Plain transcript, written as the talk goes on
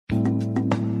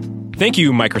Thank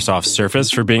you, Microsoft Surface,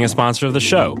 for being a sponsor of the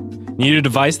show. Need a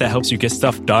device that helps you get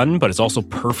stuff done, but is also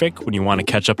perfect when you want to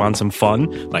catch up on some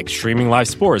fun, like streaming live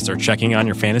sports or checking on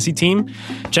your fantasy team?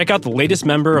 Check out the latest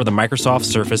member of the Microsoft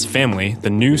Surface family, the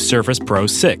new Surface Pro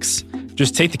 6.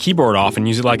 Just take the keyboard off and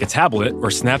use it like a tablet, or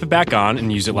snap it back on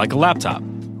and use it like a laptop.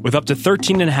 With up to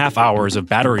 13.5 hours of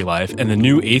battery life and the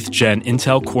new 8th Gen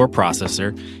Intel Core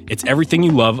processor, it's everything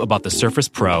you love about the Surface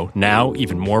Pro, now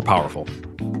even more powerful.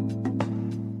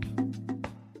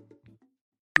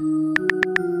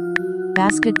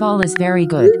 Basketball is very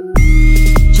good.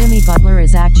 Jimmy Butler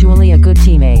is actually a good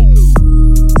teammate.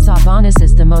 Sabonis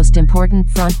is the most important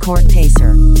front court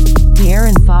pacer.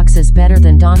 De'Aaron Fox is better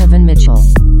than Donovan Mitchell.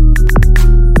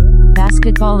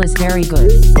 Basketball is very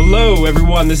good. Hello,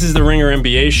 everyone. This is the Ringer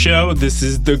NBA show. This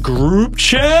is the group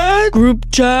chat.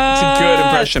 It's a good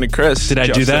impression of Chris. Did I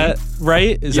do that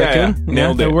right? Is that good? Yeah,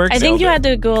 nailed it. That works? I think you had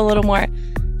to go a little more.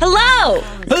 Hello!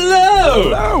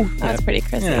 Hello! That's pretty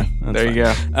Chrissy. Yeah, There you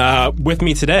go. with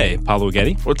me today, Paolo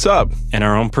Uggetti. What's up? And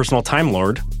our own personal Time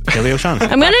Lord, Haley O'Shaughnessy.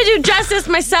 I'm going to do justice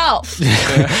myself.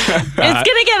 It's going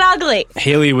to get ugly.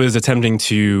 Haley was attempting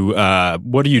to,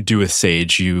 what do you do with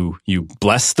sage? You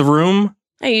bless the room?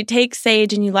 Oh, you take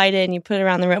sage and you light it and you put it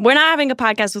around the room. We're not having a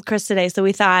podcast with Chris today, so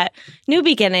we thought, new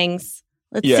beginnings.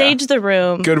 Let's sage the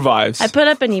room. Good vibes. I put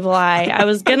up an evil eye. I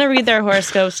was going to read their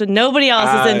horoscopes, so nobody else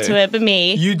is into it but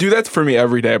me. You do that for me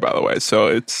every day, by the way, so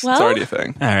it's already a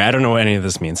thing. All right, I don't know what any of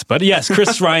this means. But yes,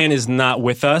 Chris Ryan is not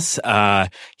with us.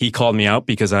 He called me out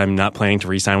because I'm not planning to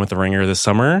re-sign with the Ringer this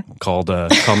summer. Called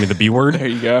me the B word. There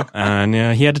you go.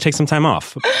 And he had to take some time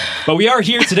off. But we are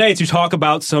here today to talk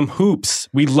about some hoops.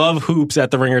 We love hoops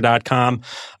at theringer.com.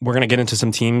 We're going to get into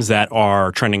some teams that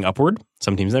are trending upward,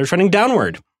 some teams that are trending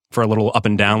downward, for a little up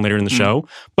and down later in the show.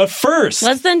 But first,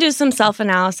 let's then do some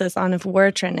self-analysis on if we're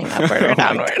trending upward or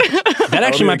downward. That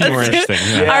actually might be more interesting.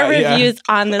 Yeah. Our reviews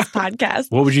on this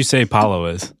podcast. What would you say Paolo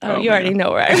is? Oh, you already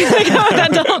know where I'm going.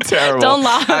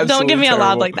 Don't give me a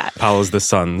lob like that. Paolo's the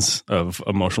sons of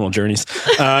emotional journeys.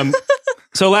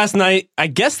 So last night, I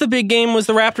guess the big game was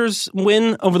the Raptors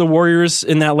win over the Warriors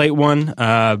in that late one.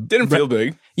 Didn't feel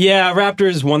big. Yeah,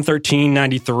 Raptors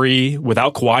 113-93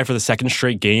 without Kawhi for the second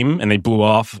straight game, and they blew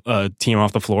off a team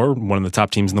off the floor, one of the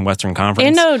top teams in the Western Conference.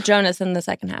 And no Jonas in the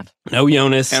second half. No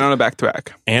Jonas. And on a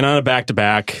back-to-back.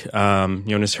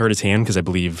 Jonas hurt his hand because I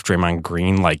believe Draymond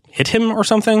Green hit him or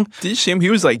something. Did you see him? He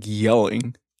was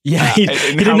yelling. Yeah, he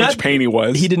did how much pain he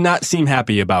was. He did not seem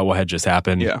happy about what had just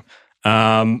happened. Yeah.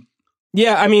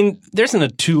 Yeah, I mean, there isn't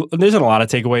a lot of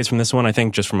takeaways from this one, I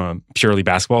think, just from a purely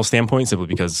basketball standpoint, simply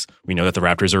because we know that the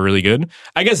Raptors are really good.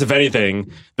 I guess, if anything,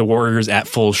 the Warriors at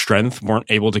full strength weren't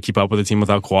able to keep up with a team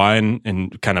without Kawhi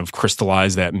and kind of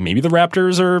crystallize that maybe the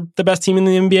Raptors are the best team in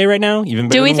the NBA right now, even better than the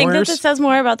Warriors. Do we think that this says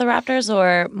more about the Raptors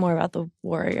or more about the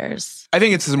Warriors? I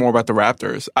think it says more about the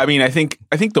Raptors. I mean, I think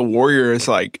the Warriors,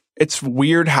 it's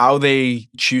weird how they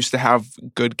choose to have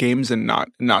good games and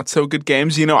not so good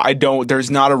games.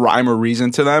 There's not a rhyme or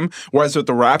reason to them. Whereas with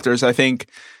the Raptors, I think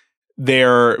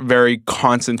they're very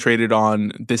concentrated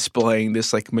on displaying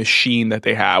this machine that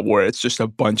they have where it's just a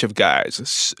bunch of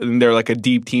guys. And they're a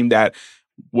deep team that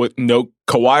with no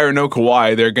Kawhi or no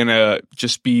Kawhi, they're going to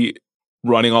just be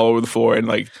running all over the floor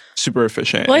and super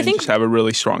efficient and just have a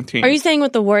really strong team. Are you saying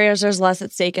with the Warriors there's less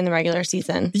at stake in the regular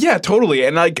season? Yeah, totally.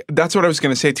 And that's what I was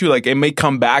going to say too. It may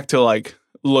come back to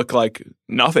look like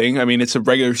nothing. I mean, it's a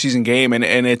regular season game and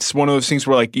it's one of those things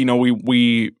where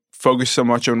we focus so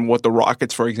much on what the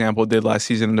Rockets, for example, did last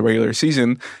season in the regular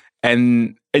season.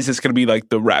 And is this going to be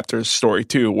the Raptors story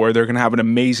too, where they're going to have an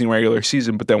amazing regular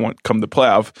season, but then when it come to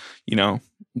playoff,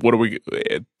 what are we?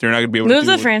 They're not going to be able to move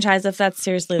the franchise if that's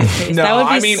seriously the case. No,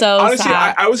 that would be so honestly,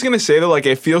 sad. I was going to say that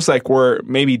it feels like we're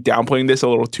maybe downplaying this a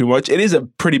little too much. It is a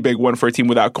pretty big one for a team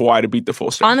without Kawhi to beat the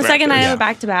full strength. On the second night of a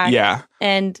back-to-back. Yeah.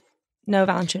 And no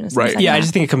Valanciunas. Right. Yeah, I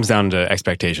just think it comes down to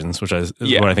expectations, which is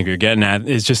what I think you're getting at.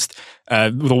 It's just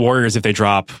the Warriors, if they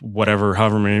drop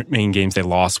however many games they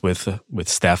lost with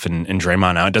Steph and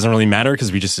Draymond now, it doesn't really matter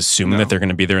because we just assume that they're going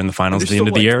to be there in the finals at the end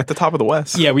of the year. At the top of the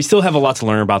West. Yeah, we still have a lot to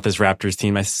learn about this Raptors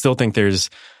team. I still think there's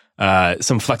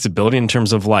some flexibility in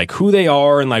terms of who they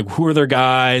are and who are their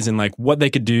guys and what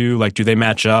they could do. Do they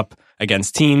match up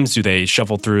against teams? Do they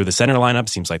shuffle through the center lineup?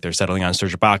 Seems like they're settling on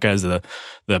Serge Ibaka as the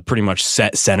pretty much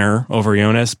set center over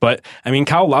Jonas. But I mean,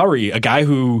 Kyle Lowry, a guy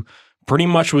who pretty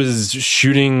much was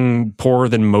shooting poorer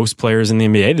than most players in the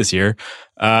NBA this year.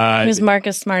 He was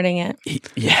Marcus Smarting it.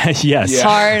 Yes.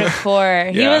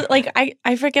 Hardcore. He was like,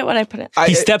 I forget what I put it.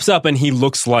 He steps up and he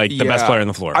looks like the best player on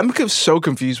the floor. I'm so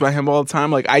confused by him all the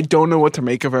time. Like, I don't know what to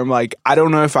make of him. Like, I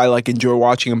don't know if I like enjoy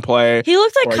watching him play. He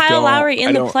looked like Kyle Lowry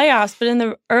in the playoffs, but in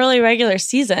the early regular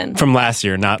season. From last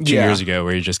year, not 2 years ago,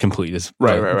 where he just completely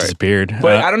disappeared.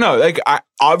 But I don't know. Like,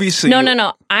 obviously.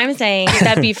 No. I'm saying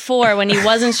that before, when he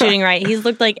wasn't shooting right, he's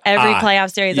looked like every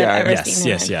playoff series I've ever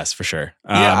seen him in. Yes, for sure.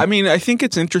 I mean, I think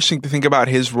it's interesting to think about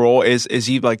his role. Is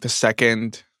he like the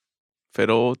second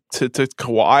fiddle to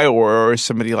Kawhi, or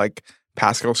somebody like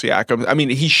Pascal Siakam? I mean,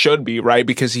 he should be, right,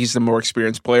 because he's the more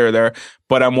experienced player there.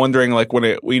 But I'm wondering, like,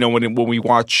 when we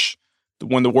watch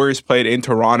when the Warriors played in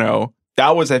Toronto,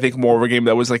 that was, I think, more of a game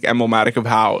that was like emblematic of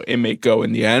how it may go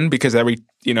in the end, because they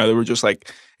were just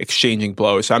like exchanging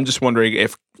blows. So I'm just wondering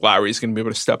if Lowry's going to be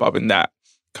able to step up in that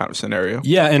kind of scenario.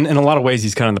 Yeah, and in a lot of ways,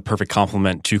 he's kind of the perfect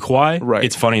complement to Kawhi. Right.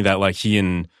 It's funny that like he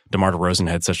and DeMar DeRozan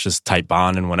had such this tight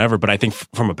bond and whatever, but I think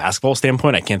from a basketball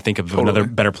standpoint, I can't think of another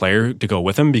better player to go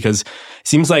with him, because it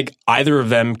seems like either of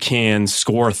them can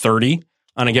score 30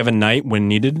 on a given night when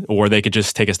needed, or they could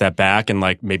just take a step back and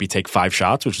like maybe take 5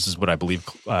 shots, which is what I believe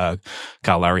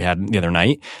Kyle Lowry had the other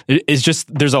night. It's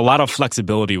just, there's a lot of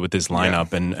flexibility with this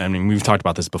lineup. And I mean, we've talked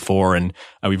about this before, and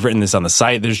we've written this on the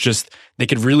site. There's just, they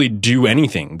could really do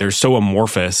anything. They're so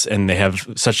amorphous and they have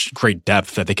such great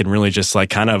depth that they can really just like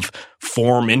kind of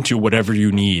form into whatever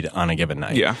you need on a given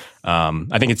night. Yeah.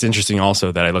 I think it's interesting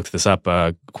also that I looked this up.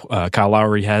 Kyle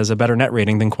Lowry has a better net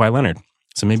rating than Kawhi Leonard.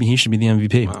 So maybe he should be the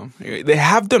MVP. Wow. They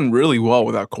have done really well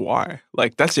without Kawhi.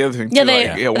 Like, that's the other thing, too.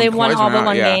 Yeah, they won all but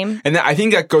one game. And I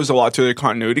think that goes a lot to their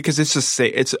continuity, because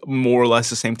it's more or less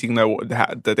the same team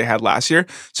that they had last year.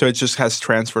 So it just has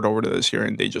transferred over to this year,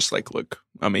 and they just like look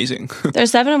amazing. They're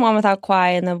 7-1 without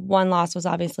Kawhi, and the one loss was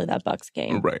obviously that Bucks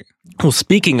game. Right. Well,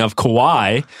 speaking of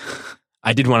Kawhi,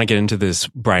 I did want to get into this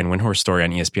Brian Windhorst story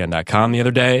on ESPN.com the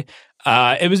other day.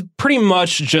 It was pretty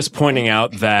much just pointing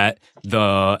out that the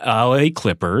LA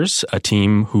Clippers, a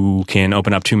team who can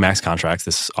open up 2 max contracts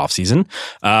this offseason,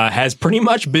 has pretty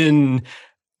much been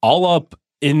all up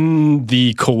in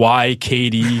the Kawhi,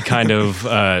 KD kind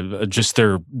of just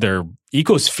their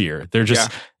ecosphere. They're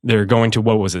just they're going to,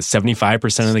 what was it,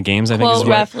 75% of the games, I think. Well,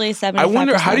 roughly 75%. I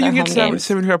wonder, how do you get to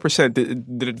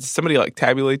 75%? Did somebody like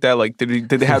tabulate that? Like, did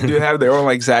they have their own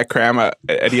like Zach Cram at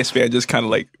ESPN just kind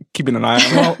of like keeping an eye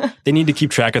on them? Well, they need to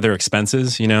keep track of their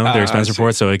expenses, their expense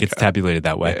reports, so it gets tabulated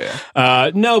that way.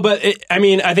 No, but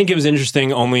I think it was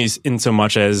interesting only in so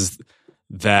much as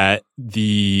that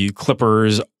the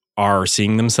Clippers are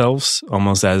seeing themselves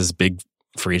almost as big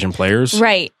free agent players.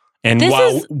 Right. And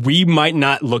while we might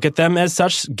not look at them as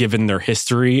such, given their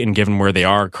history and given where they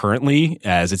are currently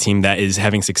as a team that is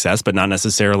having success, but not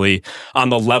necessarily on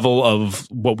the level of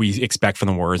what we expect from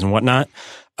the Warriors and whatnot,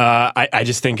 I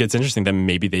just think it's interesting that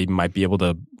maybe they might be able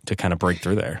to kind of break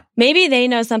through there. Maybe they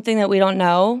know something that we don't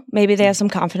know. Maybe they have some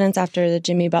confidence after the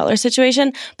Jimmy Butler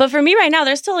situation. But for me right now,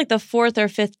 they're still like the 4th or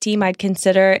 5th team I'd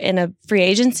consider in a free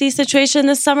agency situation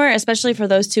this summer, especially for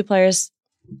those 2 players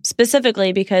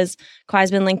specifically, because Kawhi's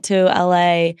been linked to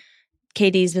LA,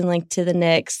 KD's been linked to the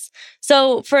Knicks.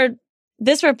 So for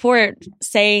this report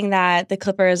saying that the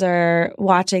Clippers are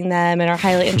watching them and are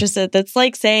highly interested, that's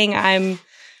like saying I'm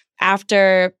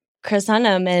after Chris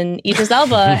Hunnam and Idris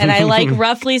Elba, and I like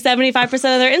roughly 75% of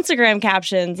their Instagram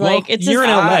captions. Well, like, it's you're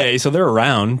just, in LA, so they're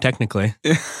around technically.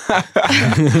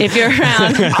 If you're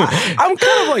around, I'm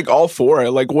kind of like all for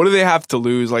it. Like, what do they have to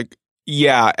lose? Like,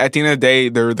 yeah, at the end of the day,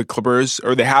 they're the Clippers,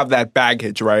 or they have that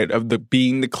baggage, right, of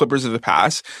being the Clippers of the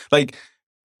past. Like,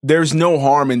 there's no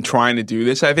harm in trying to do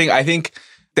this. I think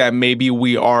that maybe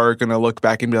we are going to look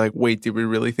back and be like, wait, did we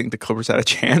really think the Clippers had a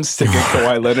chance to get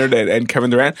Kawhi Leonard and Kevin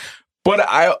Durant? But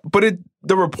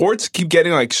the reports keep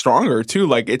getting like stronger too.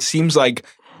 Like, it seems like,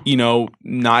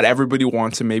 not everybody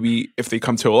wants to, maybe if they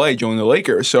come to LA, join the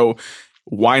Lakers. So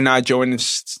why not join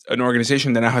an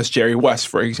organization that now has Jerry West,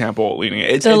 for example, leading it?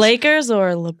 It's Lakers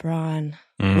or LeBron?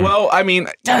 Well, I mean,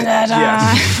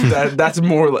 yes, that's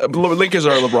more. Lakers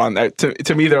or LeBron.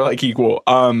 To me, they're like equal.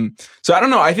 So I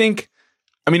don't know. It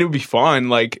would be fun.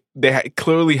 Like, they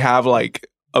clearly have like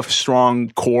a strong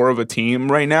core of a team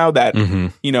right now that,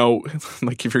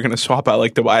 like, if you're going to swap out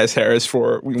like Tobias Harris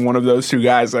for one of those 2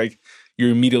 guys, like, you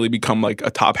immediately become like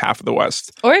a top half of the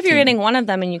West. Or if you're getting one of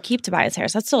them and you keep Tobias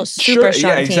Harris, that's still a super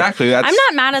strong team. Exactly. I'm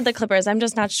not mad at the Clippers. I'm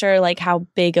just not sure like how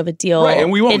big of a deal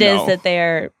it is that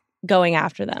they're going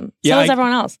after them. So is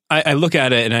everyone else. I look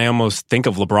at it and I almost think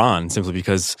of LeBron, simply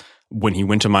because when he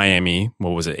went to Miami,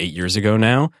 what was it, 8 years ago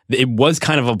now? It was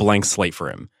kind of a blank slate for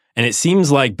him. And it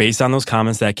seems like based on those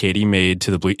comments that Katie made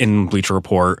to in Bleacher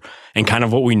Report and kind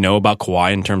of what we know about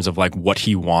Kawhi in terms of like what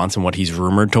he wants and what he's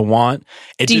rumored to want.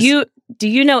 Do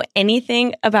you know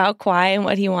anything about Kawhi and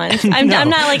what he wants? I'm not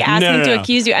like asking to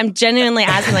accuse you. I'm genuinely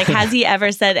asking, like, has he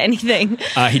ever said anything?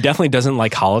 He definitely doesn't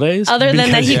like holidays. Other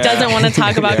than that he doesn't want to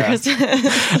talk about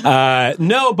Christmas.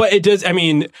 No, but it does. I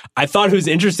mean, I thought it was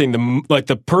interesting.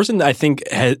 The person that I think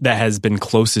that has been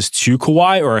closest to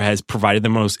Kawhi or has provided the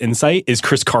most insight is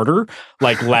Chris Carter.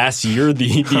 Like last year,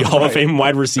 the Hall of Fame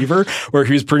wide receiver, where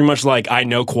he was pretty much like, I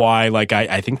know Kawhi. Like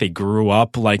I think they grew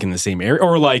up like in the same area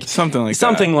or like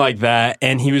something like that.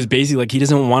 And he was basically like, he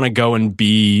doesn't want to go and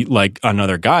be like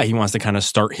another guy. He wants to kind of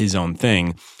start his own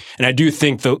thing. And I do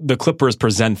think the Clippers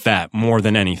present that more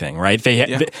than anything, right?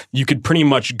 You could pretty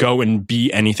much go and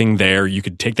be anything there. You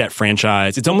could take that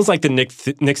franchise. It's almost like the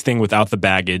Knicks thing without the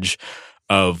baggage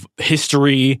of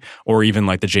history or even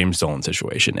like the James Dolan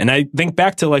situation. And I think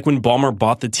back to like when Ballmer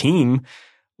bought the team,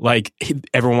 like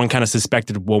everyone kind of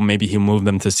suspected, well, maybe he'll move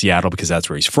them to Seattle because that's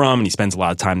where he's from and he spends a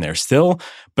lot of time there still.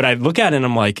 But I look at it and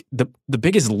I'm like, the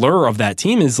biggest lure of that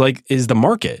team is the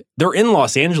market. They're in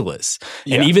Los Angeles.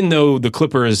 Yeah. And even though the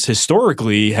Clippers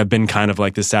historically have been kind of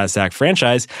like the sad sack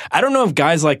franchise, I don't know if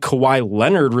guys like Kawhi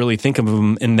Leonard really think of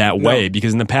them in that way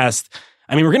because in the past,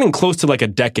 I mean, we're getting close to like a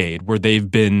decade where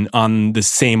they've been on the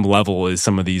same level as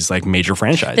some of these like major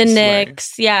franchises. The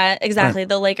Knicks. Right. Yeah, exactly. Right.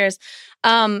 The Lakers.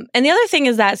 And the other thing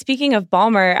is that speaking of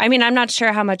Ballmer, I mean, I'm not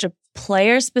sure how much a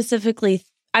player specifically,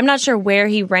 I'm not sure where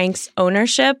he ranks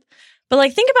ownership, but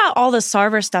like think about all the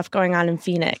Sarver stuff going on in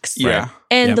Phoenix. Yeah.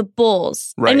 And the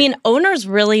Bulls. Right. I mean, owners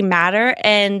really matter.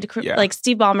 And like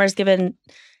Steve Ballmer's given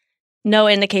no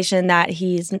indication that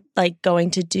he's like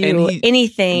going to do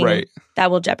anything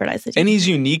that will jeopardize the team. And he's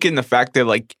unique in the fact that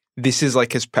like this is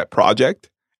like his pet project.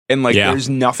 And like, there's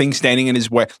nothing standing in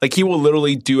his way. Like, he will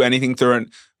literally do anything through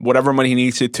whatever money he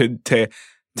needs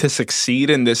to succeed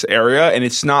in this area. And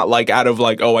it's not like out of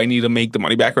like, oh, I need to make the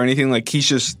money back or anything. Like,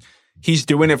 he's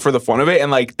doing it for the fun of it.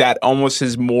 And like, that almost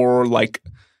is more like,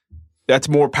 that's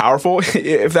more powerful,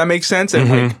 if that makes sense. And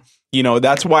like, you know,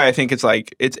 that's why I think it's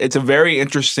like, it's a very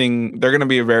interesting, they're going to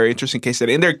be a very interesting case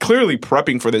study. And they're clearly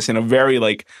prepping for this in a very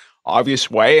like, obvious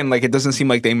way, and like it doesn't seem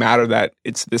like they matter that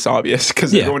it's this obvious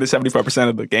because they're going to 75%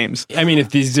 of the games. I mean,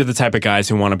 if these are the type of guys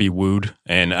who want to be wooed,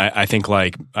 and I think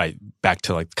like back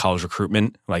to like college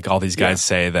recruitment, like all these guys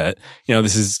say that, you know,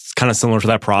 this is kind of similar to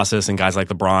that process, and guys like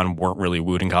LeBron weren't really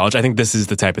wooed in college. I think this is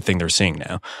the type of thing they're seeing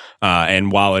now.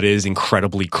 And while it is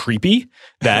incredibly creepy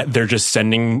that they're just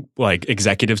sending like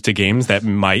executives to games that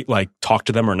might like talk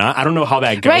to them or not, I don't know how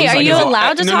that goes. Right? Are like, you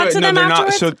allowed to talk to them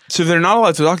afterwards? Not, so they're not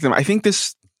allowed to talk to them. I think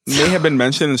this may have been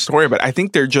mentioned in the story, but I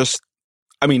think they're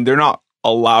not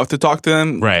allowed to talk to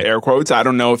them. Right. Air quotes. I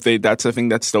don't know if that's a thing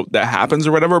that happens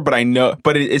or whatever, but I know,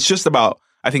 but it's just about,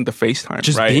 I think, the FaceTime,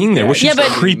 just being there, which is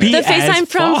creepy. The FaceTime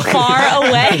from far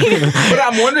away. But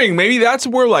I'm wondering, maybe that's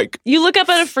where like you look up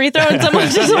at a free throw and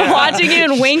someone's just watching you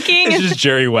and winking. It's just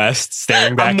Jerry West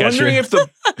staring back at you. I'm wondering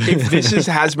if this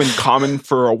has been common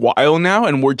for a while now,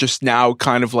 and we're just now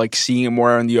kind of like seeing it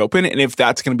more in the open, and if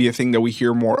that's going to be a thing that we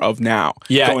hear more of now,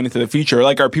 going into the future.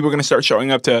 Like, are people going to start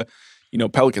showing up to, you know,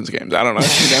 Pelicans games? I don't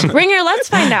know. Ringer, let's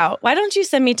find out. Why don't you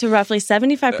send me to roughly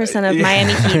 75% of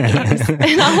Miami Heat games,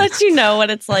 and I'll let you know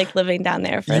what it's like living down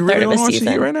there for a third of a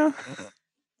season. Right now?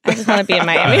 I just want to be in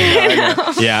Miami right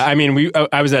now. Yeah, I mean,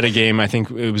 I was at a game, I think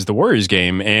it was the Warriors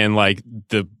game, and like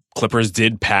the Clippers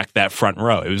did pack that front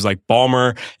row. It was like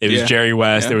Ballmer, it was Jerry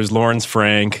West, there was Lawrence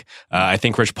Frank. I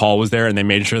think Rich Paul was there, and they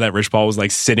made sure that Rich Paul was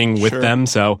like sitting with them.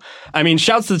 So, I mean,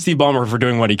 shouts to Steve Ballmer for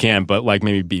doing what he can, but like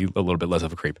maybe be a little bit less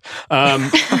of a creep.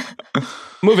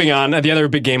 Moving on, the other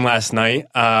big game last night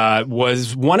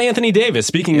was one Anthony Davis.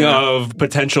 Speaking of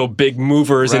potential big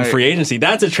movers in free agency,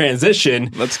 that's a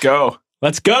transition. Let's go.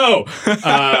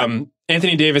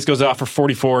 Anthony Davis goes off for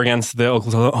 44 against the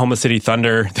Oklahoma City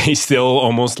Thunder. They still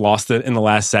almost lost it in the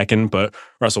last second, but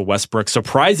Russell Westbrook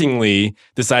surprisingly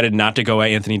decided not to go at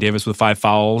Anthony Davis with 5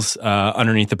 fouls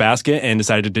underneath the basket and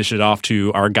decided to dish it off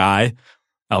to our guy,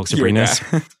 Alex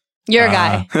Abrinas. Your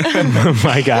guy.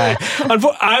 My guy.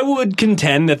 I would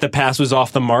contend that the pass was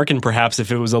off the mark, and perhaps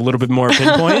if it was a little bit more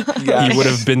pinpoint, he would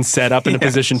have been set up in a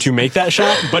position to make that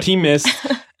shot, but he missed.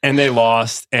 And they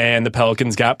lost, and the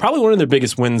Pelicans got probably one of their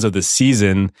biggest wins of the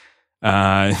season.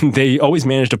 They always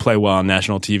manage to play well on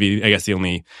national TV. I guess the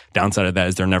only downside of that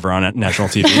is they're never on national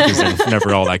TV because they're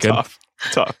never all that good.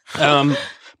 Tough.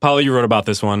 Paolo, you wrote about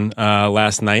this one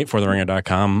last night for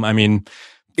TheRinger.com. I mean,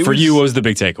 you, what was the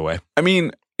big takeaway? I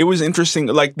mean, it was interesting.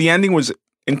 Like, the ending was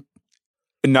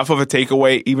enough of a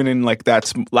takeaway, even in like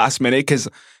that last minute, because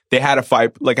they had a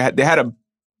fight. Like, they had a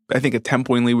I think, a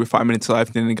 10-point lead with 5 minutes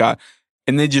left,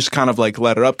 and they just kind of like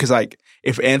let it up because like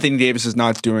if Anthony Davis is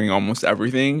not doing almost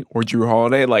everything or Drew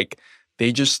Holiday, like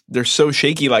they're so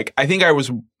shaky. Like I think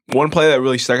one play that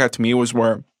really stuck out to me was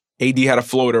where AD had a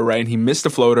floater, right? And he missed the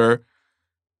floater.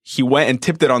 He went and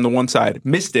tipped it on the one side,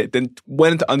 missed it, then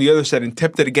went on the other side and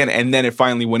tipped it again, and then it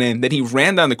finally went in. Then he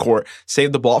ran down the court,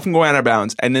 saved the ball from going out of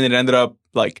bounds, and then it ended up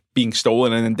like being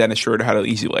stolen, and then Dennis Schroeder had an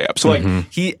easy layup. So like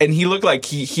he looked like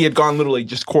he had gone literally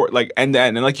just court like end to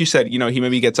end. And like you said, you know, he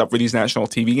maybe gets up for these national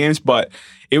TV games, but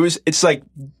it's like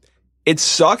it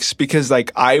sucks because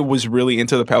like I was really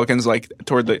into the Pelicans like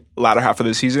toward the latter half of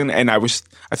the season, and I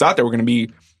thought they were going to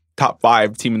be top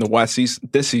 5 team in the West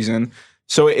this season.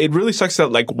 So it really sucks to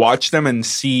like watch them and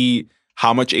see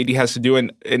how much AD has to do,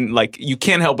 and like you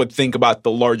can't help but think about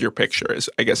the larger picture. Is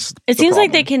I guess it seems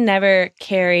like they can never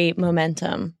carry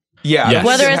momentum. Yeah, yes.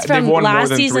 Whether it's from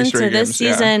last season to this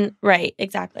season, right?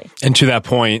 Exactly. And to that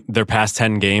point, their past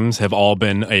 10 games have all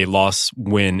been a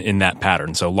loss-win in that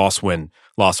pattern. So loss-win,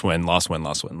 loss-win, loss-win,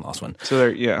 loss-win, loss-win.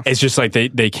 So it's just like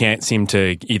they can't seem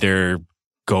to either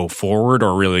go forward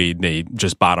or really they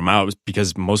just bottom out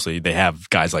because mostly they have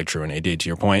guys like Drew and AD, to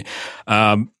your point.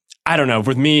 I don't know.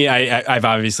 With me, I've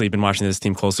obviously been watching this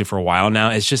team closely for a while now.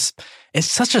 It's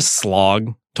such a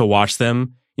slog to watch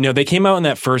them. You know, they came out in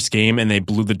that first game and they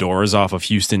blew the doors off of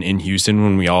Houston in Houston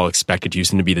when we all expected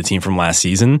Houston to be the team from last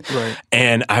season. Right.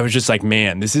 And I was just like,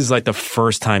 man, this is like the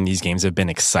first time these games have been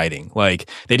exciting. Like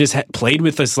they just played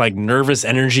with this like nervous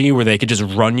energy where they could just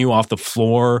run you off the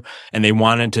floor, and they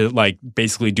wanted to like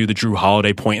basically do the Drew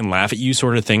Holiday point and laugh at you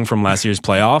sort of thing from last year's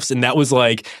playoffs. And that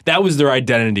was their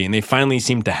identity. And they finally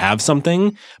seemed to have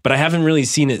something, but I haven't really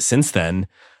seen it since then.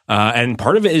 And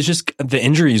part of it is just the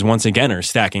injuries once again are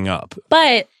stacking up.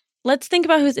 But let's think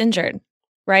about who's injured,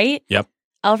 right? Yep.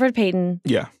 Alfred Payton.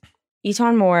 Yeah.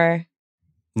 Etuan Moore.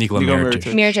 Nikola Mirotic.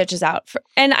 Mirotic is out.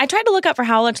 And I tried to look up for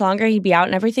how much longer he'd be out,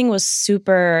 and everything was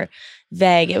super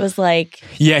vague. It was like...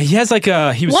 Yeah, he has like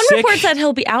he was one sick. report said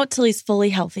he'll be out till he's fully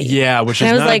healthy. Yeah, which is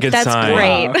and not I was like, a good that's sign.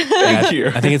 great.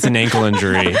 Yeah, I think it's an ankle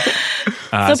injury.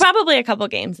 So probably a couple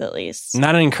games at least.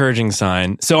 Not an encouraging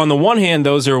sign. So on the one hand,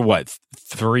 those are what?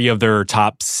 3 of their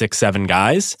top 6, 7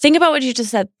 guys? Think about what you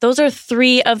just said. Those are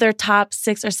 3 of their top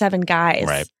 6 or 7 guys.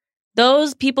 Right.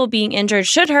 Those people being injured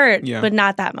should hurt, Yeah. but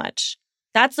not that much.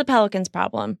 That's the Pelicans'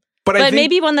 problem. But But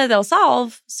maybe one that they'll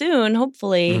solve soon,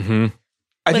 hopefully. Mm-hmm.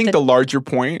 I think the larger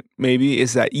point maybe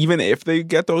is that even if they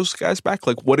get those guys back,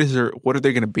 like what are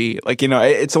they going to be? Like, you know,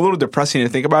 it's a little depressing to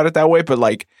think about it that way, but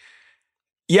like,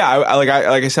 yeah, like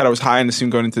I said, I was high on the team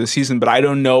going into the season, but I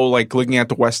don't know, like looking at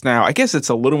the West now, I guess it's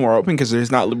a little more open because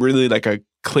there's not really like a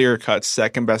clear cut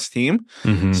second best team.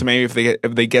 Mm-hmm. So maybe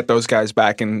if they get those guys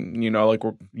back, and you know, like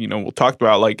we'll talk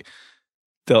about like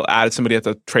they'll add somebody at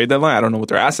the trade deadline. I don't know what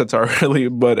their assets are really,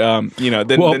 but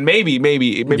then maybe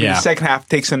the second half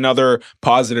takes another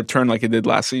positive turn like it did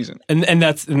last season. And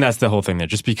that's the whole thing there.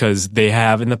 Just because they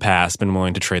have in the past been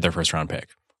willing to trade their first round pick.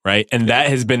 Right. And that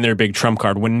has been their big trump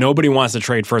card. When nobody wants to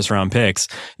trade first round picks,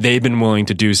 they've been willing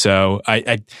to do so.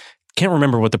 I can't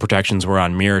remember what the protections were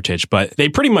on Mirotic, but they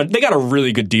got a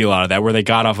really good deal out of that, where they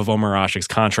got off of Omer Asik's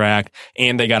contract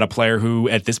and they got a player who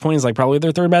at this point is like probably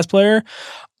their 3rd best player.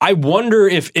 I wonder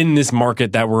if in this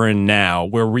market that we're in now,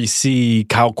 where we see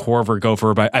Kyle Korver go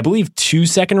for about, I believe, 2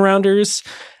 second rounders,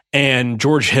 and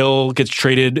George Hill gets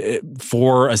traded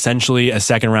for essentially a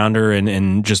second rounder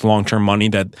and just long-term money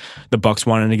that the Bucks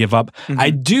wanted to give up. Mm-hmm. I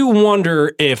do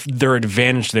wonder if their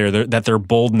advantage there, that their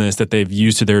boldness that they've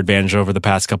used to their advantage over the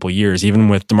past couple of years, even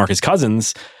with DeMarcus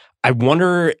Cousins, I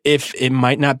wonder if it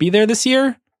might not be there this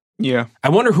year. Yeah. I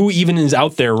wonder who even is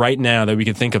out there right now that we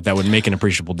could think of that would make an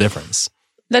appreciable difference.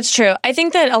 That's true. I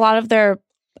think that a lot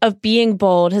of being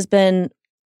bold has been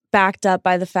backed up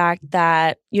by the fact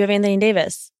that you have Anthony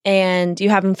Davis and you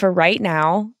have him for right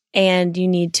now, and you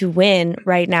need to win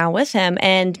right now with him.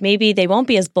 And maybe they won't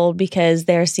be as bold because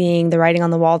they're seeing the writing on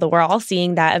the wall that we're all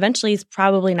seeing, that eventually he's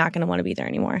probably not going to want to be there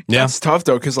anymore. Yeah. It's tough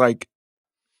though, because like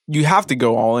you have to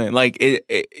go all in. Like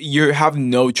you have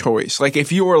no choice. Like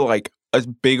if you were like a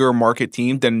bigger market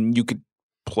team, then you could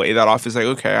play that off as like,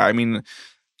 okay, I mean,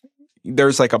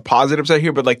 there's like a positive side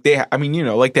here, but like they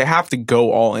have to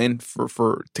go all in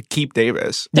for to keep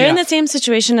Davis. They're in the same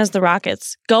situation as the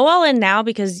Rockets. Go all in now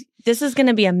because this is going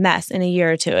to be a mess in a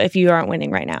year or two if you aren't winning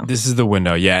right now. This is the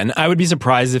window, yeah. And I would be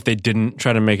surprised if they didn't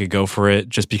try to make a go for it,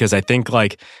 just because I think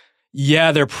like,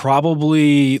 yeah, they're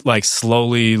probably like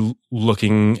slowly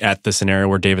looking at the scenario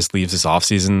where Davis leaves this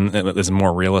offseason as a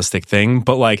more realistic thing.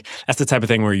 But like, that's the type of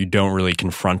thing where you don't really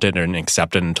confront it and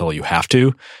accept it until you have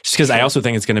to. Just because I also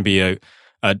think it's going to be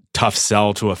a tough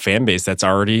sell to a fan base that's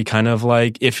already kind of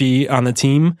like iffy on the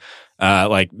team.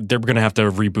 Like they're going to have to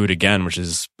reboot again, which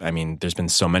is, I mean, there's been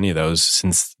so many of those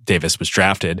since Davis was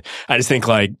drafted. I just think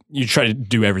like you try to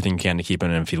do everything you can to keep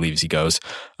him, and if he leaves, he goes.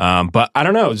 But I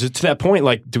don't know. To that point,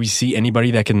 like, do we see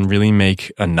anybody that can really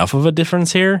make enough of a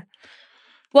difference here?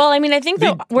 Well, I mean, I think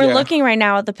that we're looking right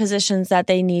now at the positions that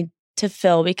they need to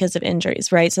fill because of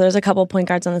injuries, right? So there's a couple point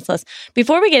guards on this list.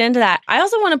 Before we get into that, I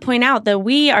also want to point out that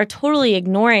we are totally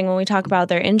ignoring when we talk about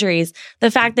their injuries,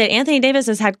 the fact that Anthony Davis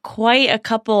has had quite a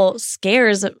couple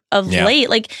scares of late.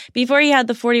 Like before he had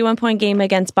the 41-point game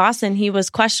against Boston, he was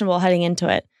questionable heading into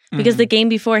it because the game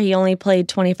before he only played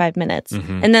 25 minutes.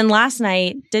 And then last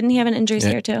night, didn't he have an injury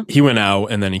scare too? He went out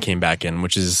and then he came back in,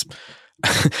 which is...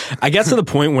 I got to the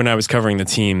point when I was covering the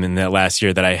team in that last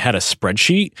year that I had a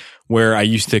spreadsheet where I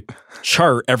used to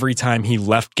chart every time he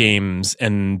left games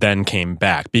and then came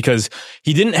back, because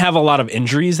he didn't have a lot of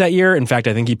injuries that year. In fact,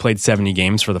 I think he played 70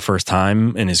 games for the first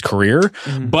time in his career,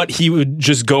 but he would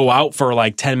just go out for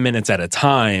like 10 minutes at a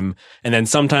time. And then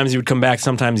sometimes he would come back,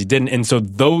 sometimes he didn't. And so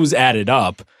those added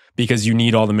up because you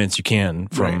need all the minutes you can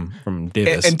from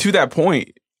Davis. And to that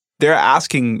point, they're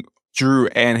asking Drew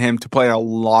and him to play a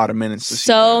lot of minutes this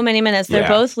season. So many minutes. They're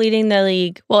both leading the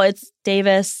league. Well, it's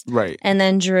Davis and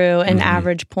then Drew in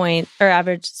average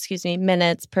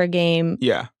minutes per game.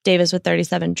 Yeah. Davis with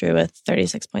 37, Drew with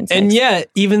 36.6. And yet,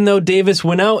 even though Davis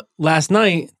went out last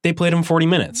night, they played him 40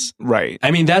 minutes. Right.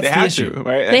 I mean, that's the issue.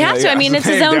 Right? They have to. I mean, it's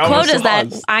his own quote is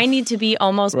that I need to be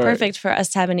almost perfect for us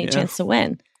to have any chance to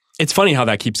win. It's funny how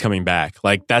that keeps coming back.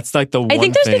 Like, that's like the one thing. I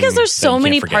think there's because there's so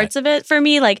many parts of it for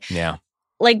me. Like,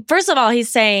 Like, first of all, he's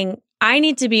saying, I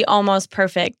need to be almost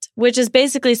perfect, which is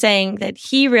basically saying that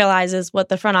he realizes what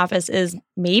the front office is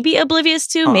maybe oblivious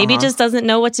to, maybe just doesn't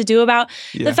know what to do about.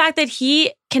 The fact that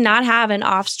he cannot have an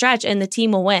off stretch and the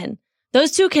team will win.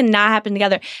 Those two cannot happen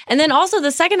together. And then also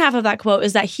the second half of that quote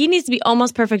is that he needs to be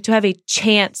almost perfect to have a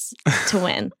chance to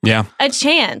win. A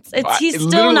chance. He's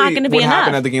still not going to be enough. What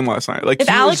happened at the game last night? Like, if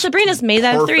Alex Abrinas made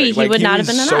that three, he would not have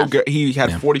been enough. So good. He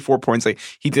had 44 points. Like,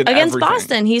 he did against everything.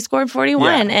 Boston, he scored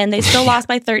 41, and they still lost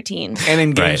by 13. And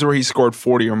in games where he scored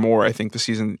 40 or more, I think this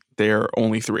season they're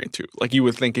only 3-2. Like, you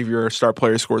would think if your star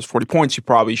player scores 40 points, you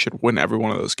probably should win every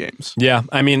one of those games. Yeah,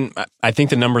 I mean, I think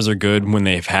the numbers are good when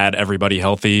they've had everybody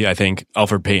healthy. I think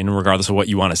Elfrid Payton, regardless of what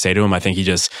you want to say to him, I think he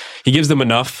gives them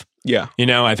enough. Yeah. You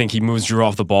know, I think he moves Drew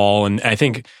off the ball. And I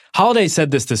think Holiday said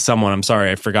this to someone. I'm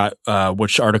sorry, I forgot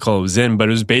which article it was in, but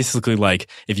it was basically like,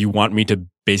 if you want me to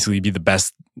basically be the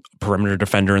best perimeter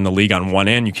defender in the league on one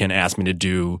end, you can't ask me to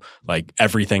do like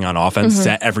everything on offense,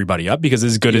 set everybody up, because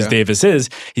as good as Davis is,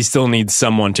 he still needs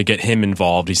someone to get him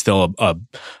involved. He's still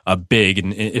a big,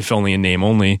 and if only in name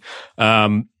only.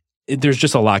 There's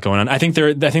just a lot going on. I think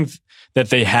that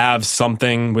they have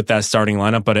something with that starting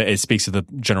lineup, but it speaks to the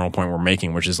general point we're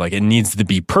making, which is like it needs to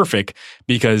be perfect,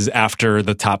 because after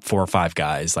the top 4 or 5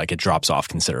 guys, like it drops off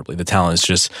considerably. The talent is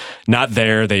just not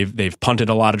there. They've punted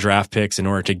a lot of draft picks in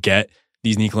order to get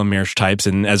these Nikola Mirotic types,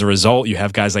 and as a result, you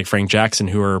have guys like Frank Jackson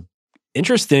who are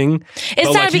interesting.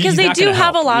 It's sad because they do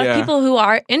have a lot of people who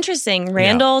are interesting.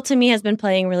 Randall, to me, has been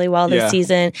playing really well this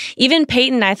season. Even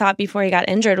Peyton, I thought before he got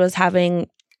injured, was having,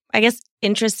 I guess,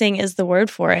 interesting is the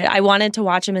word for it. I wanted to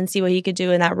watch him and see what he could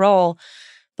do in that role,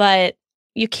 but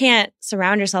you can't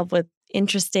surround yourself with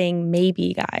interesting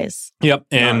maybe guys. Yep.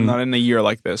 And not in a year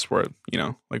like this where, you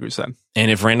know, like we said. And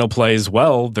if Randall plays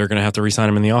well, they're going to have to re-sign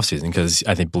him in the offseason, because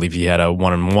I believe he had a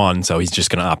 1-1, so he's just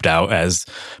going to opt out, as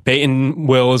Peyton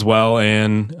will as well,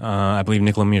 and I believe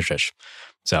Nikola Mirotic.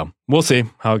 So we'll see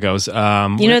how it goes. You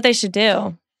know what they should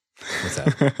do? What's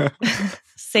that?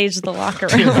 Sage the locker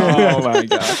room. Oh my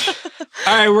gosh.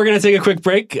 All right, we're going to take a quick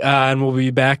break, and we'll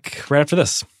be back right after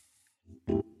this.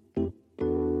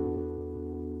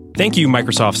 Thank you,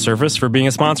 Microsoft Surface, for being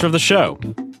a sponsor of the show.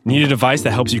 Need a device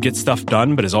that helps you get stuff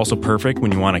done, but is also perfect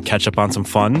when you want to catch up on some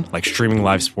fun, like streaming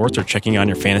live sports or checking on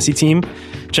your fantasy team?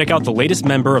 Check out the latest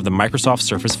member of the Microsoft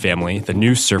Surface family, the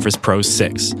new Surface Pro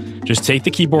 6. Just take the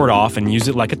keyboard off and use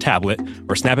it like a tablet,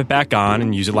 or snap it back on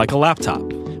and use it like a laptop.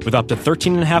 With up to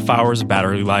 13.5 hours of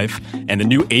battery life and the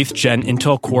new 8th Gen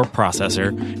Intel Core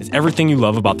processor, it's everything you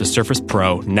love about the Surface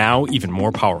Pro, now even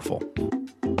more powerful.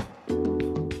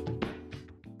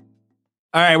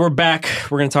 All right, we're back.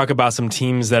 We're going to talk about some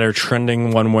teams that are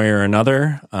trending one way or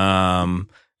another,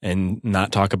 and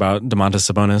not talk about Domantas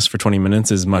Sabonis for 20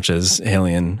 minutes as much as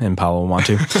Haley and Paolo want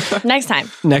to. Next time.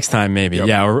 Next time, maybe. Yep.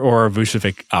 Yeah, or a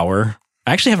Vucevic hour.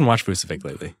 I actually haven't watched Vucevic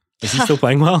lately. Is he still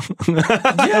playing well?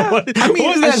 Yeah. what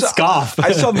was that scoff?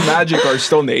 I saw the Magic are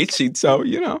still in the 8th seed, so,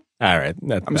 you know. All right.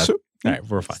 All right,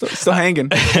 we're fine. Still hanging.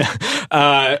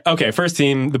 Okay, first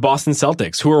team, the Boston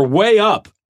Celtics, who are way up.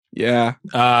 Yeah.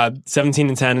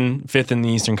 17-10, fifth in the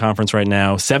Eastern Conference right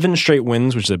now. 7 straight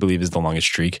wins, which I believe is the longest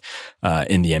streak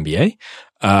in the NBA.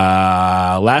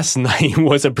 Last night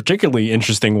was a particularly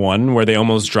interesting one where they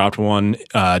almost dropped one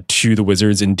to the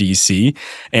Wizards in DC,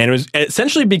 and it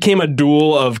essentially became a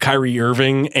duel of Kyrie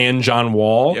Irving and John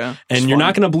Wall. Yeah, and you're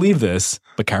not going to believe this,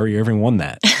 but Kyrie Irving won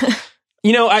that.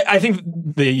 I think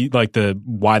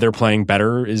why they're playing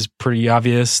better is pretty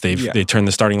obvious. They turned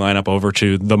the starting lineup over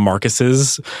to the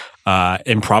Marcuses,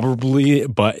 improbably,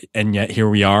 and yet here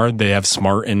we are. They have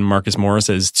Smart and Marcus Morris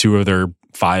as 2 of their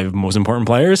 5 most important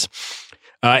players.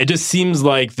 It just seems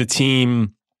like the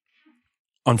team,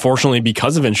 unfortunately,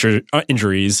 because of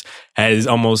injuries, has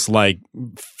almost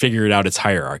figured out its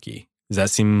hierarchy. Does that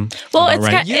seem about it's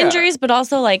right? Injuries, but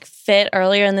also fit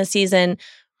earlier in the season.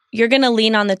 You're going to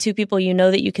lean on the 2 people you know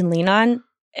that you can lean on.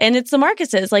 And it's the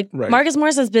Marcuses. Right. Marcus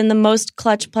Morris has been the most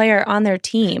clutch player on their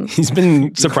team. He's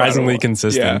been surprisingly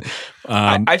consistent.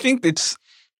 Yeah. I think it's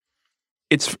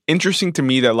interesting to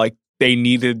me that they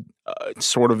needed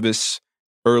sort of this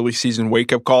early season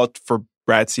wake up call for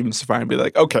Brad Stevens to finally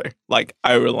be okay,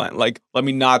 I relent. Let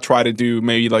me not try to do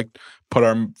maybe put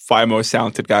our 5 most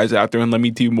talented guys out there and let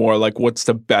me do more what's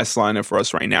the best lineup for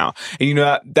us right now. And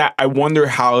that I wonder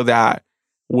how that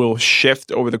will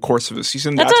shift over the course of the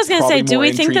season. That's what I was going to say. Do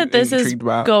we think that this is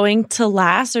going to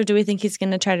last, or do we think he's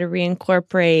going to try to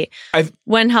reincorporate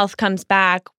when health comes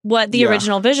back what the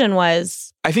original vision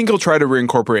was? I think he'll try to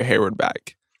reincorporate Hayward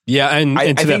back. Yeah, and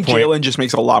I to think that point, Jalen just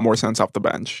makes a lot more sense off the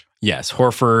bench. Yes,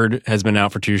 Horford has been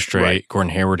out for 2 straight. Right. Gordon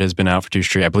Hayward has been out for 2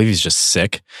 straight. I believe he's just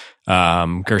sick.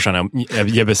 Gershon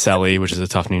Yabusele, which is a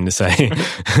tough name to say.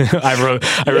 I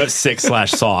wrote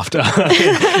sick/soft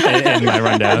in my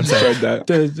rundown. So,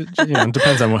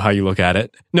 depends on how you look at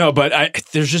it. No, but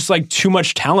there's just too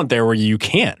much talent there where you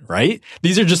can't, right?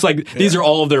 These are just these are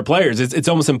all of their players. It's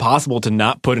almost impossible to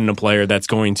not put in a player that's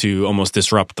going to almost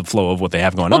disrupt the flow of what they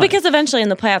have going on. Well, because eventually in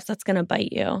the playoffs, that's going to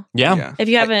bite you. Yeah. If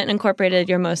you haven't incorporated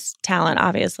your most talent,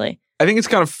 obviously. I think it's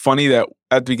kind of funny that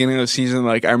at the beginning of the season,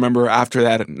 I remember after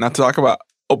that, not to talk about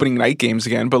opening night games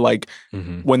again, but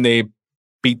when they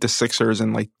beat the Sixers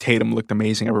and Tatum looked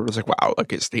amazing, everybody was wow,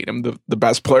 is Tatum the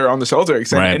best player on the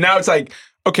Celtics? And, and now it's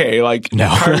okay,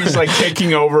 no. Kyrie's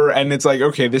taking over, and it's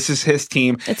okay, this is his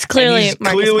team. It's clearly he's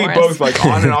clearly both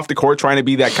on and off the court trying to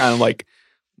be that kind of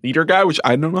leader guy, which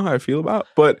I don't know how I feel about,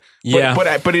 but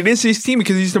it is his team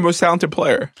because he's the most talented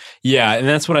player. Yeah, and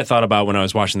that's what I thought about when I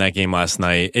was watching that game last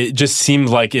night. It just seemed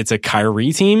like it's a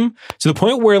Kyrie team to the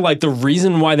point where the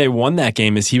reason why they won that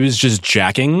game is he was just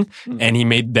jacking, and he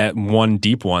made that one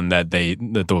deep one that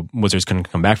the Wizards couldn't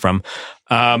come back from.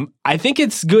 I think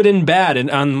it's good and bad,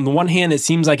 and on the one hand, it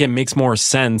seems like it makes more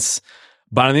sense.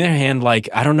 But on the other hand,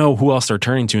 I don't know who else they're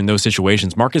turning to in those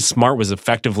situations. Marcus Smart was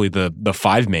effectively the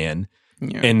 5-man.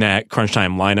 Yeah. In that crunch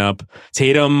time lineup.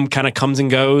 Tatum kind of comes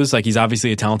and goes. He's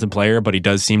obviously a talented player, but he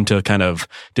does seem to kind of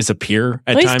disappear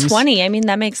at times. He's 20. I mean,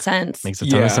 that makes sense. Makes a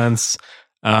ton of sense.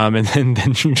 And then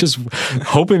you're just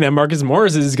hoping that Marcus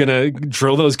Morris is going to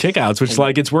drill those kickouts, which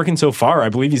it's working so far. I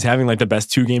believe he's having the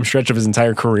best 2-game stretch of his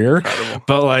entire career. Incredible.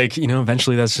 But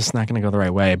eventually that's just not going to go the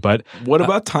right way. But what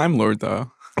about Time Lord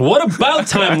though? What about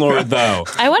Time Lord, though?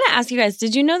 I want to ask you guys,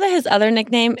 did you know that his other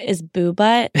nickname is Boo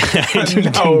Butt?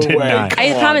 No way.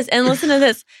 I promise. And listen to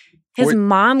this. His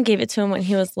mom gave it to him when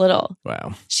he was little.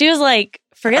 Wow. She was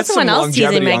forget That's someone else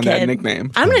teasing my kid.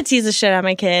 Nickname. I'm going to tease the shit out of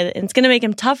my kid, and it's going to make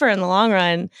him tougher in the long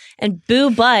run. And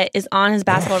Boo Butt is on his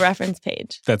basketball reference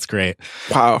page. That's great.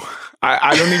 Wow.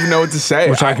 I don't even know what to say.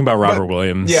 We're talking about Robert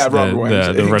Williams. Yeah, Robert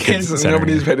Williams. The rookie center.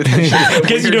 Nobody's paid attention. In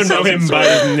case you don't know him by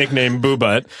his nickname, Boo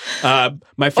Butt.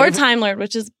 Or Time Lord,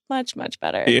 which is much, much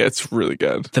better. Yeah, it's really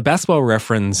good. The basketball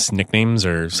reference nicknames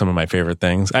are some of my favorite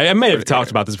things. I may have talked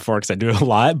about this before because I do it a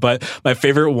lot, but my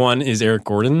favorite one is Eric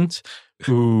Gordon's,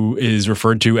 who is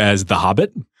referred to as the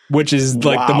Hobbit, which is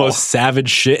the most savage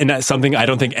shit, and that's something I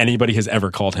don't think anybody has ever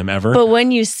called him ever. But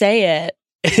when you say it,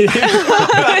 you know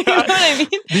what I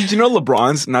mean? Did you know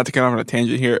LeBron's, not to get off on a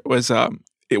tangent here, was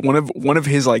one of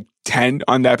his 10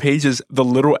 on that page is the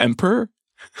Little Emperor?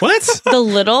 What? The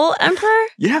Little Emperor?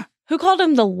 Yeah. Who called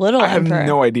him the Little Emperor? I have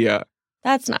no idea.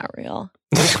 That's not real.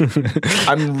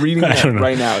 I'm reading that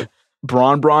right now.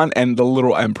 Braun and the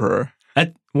Little Emperor.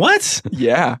 What?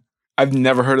 Yeah. I've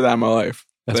never heard of that in my life.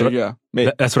 That's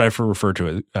what I refer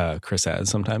to Chris as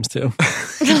sometimes too.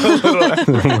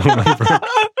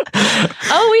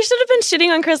 Oh, we we should have been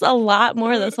shitting on Chris a lot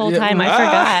more this whole time. I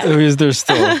forgot. There's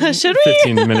still Should we?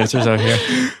 15 minutes or so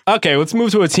here. Okay, let's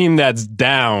move to a team that's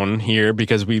down here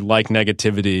because we like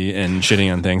negativity and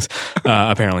shitting on things,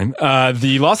 apparently.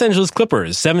 The Los Angeles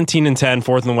Clippers, 17-10,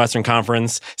 fourth in the Western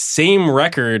Conference. Same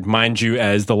record, mind you,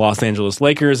 as the Los Angeles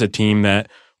Lakers, a team that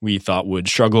we thought would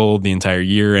struggle the entire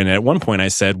year. And at one point I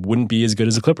said wouldn't be as good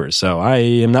as the Clippers. So I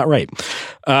am not right.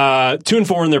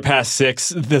 2-4 in their past 6.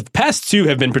 The past 2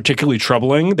 have been particularly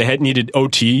troubling. They had needed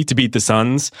OT to beat the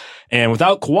Suns. And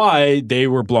without Kawhi, they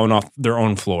were blown off their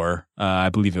own floor. I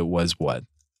believe it was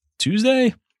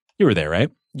Tuesday? You were there,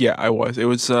 right? Yeah, I was. It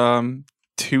was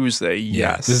Tuesday,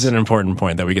 yes. This is an important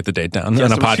point that we get the date down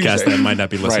on a podcast Tuesday. That might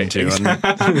not be listened to.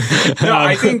 No,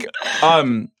 I think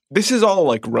this is all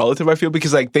like relative, I feel,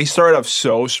 because like they started off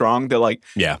so strong that like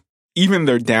even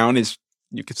their down is,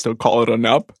 you could still call it an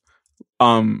up.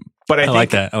 But I think,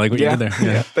 like that. I like what you did there.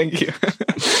 Yeah. Thank you.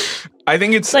 I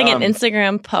think it's like an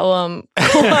Instagram poem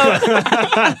quote.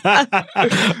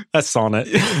 That's sonnet.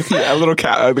 Yeah, a little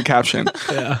the caption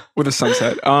with a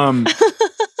sunset.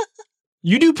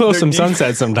 You do post some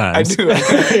sunsets sometimes. I do.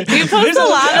 You post a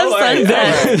lot of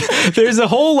sunsets. There's a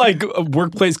whole like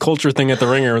workplace culture thing at the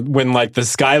Ringer when like the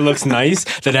sky looks nice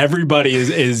that everybody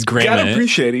is granted. Gotta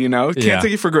appreciate it, you know? Can't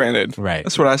take it for granted. Right.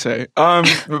 That's what I say.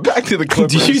 But back to the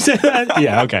Clippers. Did you say that?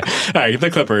 Yeah, okay. All right,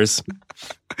 the Clippers.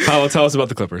 Paolo, tell us about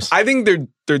the Clippers. I think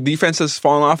their defense has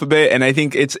fallen off a bit, and I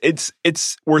think it's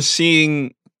we're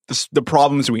seeing the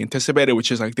problems we anticipated,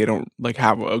 which is like they don't like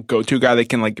have a go-to guy that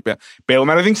can like bail them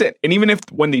out of things. And even if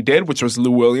when they did, which was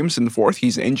Lou Williams in the fourth,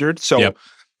 he's injured. So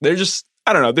they're just,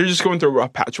 I don't know, they're just going through a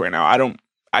rough patch right now.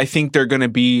 I think they're going to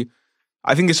be,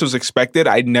 I think this was expected.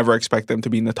 I'd never expect them to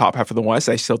be in the top half of the West.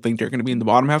 I still think they're going to be in the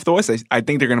bottom half of the West. I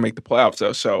think they're going to make the playoffs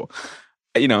though. So,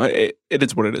 you know, it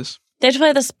is what it is. They have to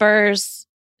play the Spurs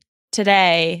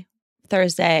today,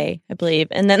 Thursday, I believe,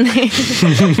 and then they,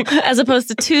 as opposed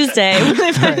to Tuesday,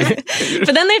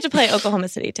 but then they have to play Oklahoma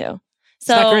City too.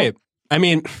 So it's not great. I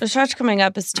mean, the stretch coming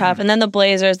up is tough, and then the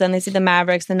Blazers, then they see the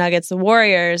Mavericks, the Nuggets, the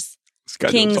Warriors,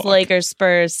 Kings, Lakers,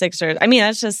 Spurs, Sixers. I mean,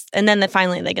 that's just, and then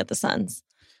finally they get the Suns.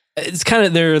 It's kind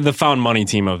of, they're the found money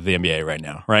team of the NBA right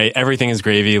now, right? Everything is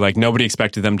gravy. Like nobody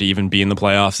expected them to even be in the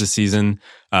playoffs this season.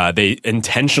 They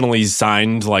intentionally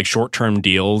signed like short-term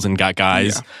deals and got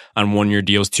guys on one-year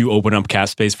deals to open up cap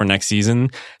space for next season.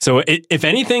 So if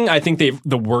anything, I think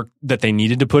the work that they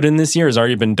needed to put in this year has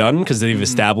already been done because they've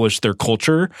established their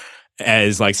culture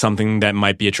as like something that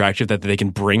might be attractive, that they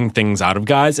can bring things out of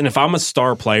guys. And if I'm a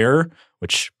star player,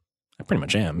 which I pretty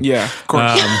much am. Yeah, of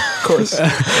course. Of course. All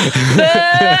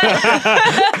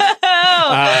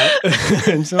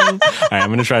right, I'm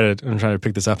gonna try to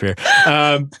pick this up here.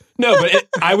 No, but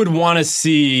I would want to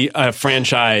see a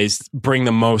franchise bring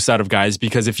the most out of guys,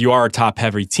 because if you are a top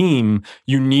heavy team,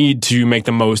 you need to make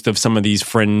the most of some of these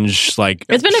fringe like.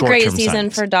 It's been a great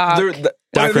season for Doc.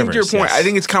 I think to your point, I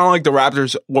think it's kind of like the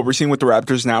Raptors. What we're seeing with the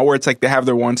Raptors now, where it's like they have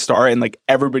their one star and like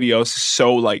everybody else is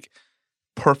so like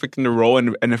perfect in the role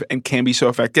and can be so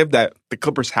effective that the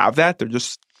Clippers have that. They're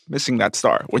just missing that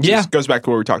star, which goes back to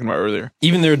what we were talking about earlier.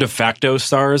 Even their de facto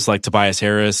stars like Tobias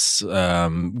Harris,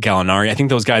 Gallinari, I think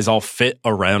those guys all fit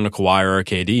around a Kawhi or a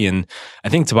KD. And I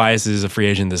think Tobias is a free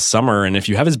agent this summer. And if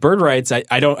you have his bird rights, I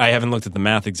haven't looked at the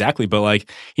math exactly, but like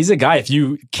he's a guy, if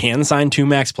you can sign 2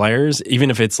 max players,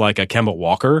 even if it's like a Kemba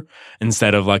Walker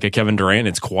instead of like a Kevin Durant,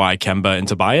 it's Kawhi, Kemba, and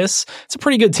Tobias. It's a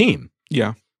pretty good team.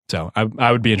 Yeah. So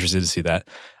I would be interested to see that.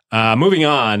 Moving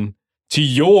on to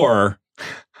your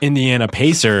Indiana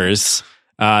Pacers.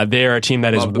 They're a team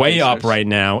that is way up right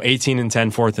now,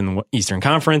 18-10, fourth in the Eastern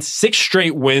Conference. 6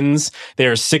 straight wins. They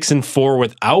are 6-4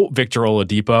 without Victor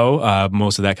Oladipo.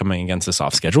 Most of that coming against the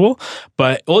soft schedule.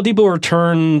 But Oladipo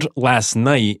returned last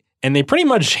night, and they pretty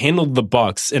much handled the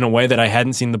Bucks in a way that I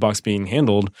hadn't seen the Bucks being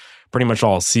handled pretty much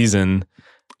all season.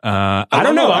 I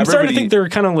don't know. I'm starting to think they're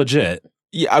kind of legit.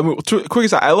 Yeah, I mean, quick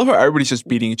aside, I love how everybody's just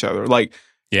beating each other. Like,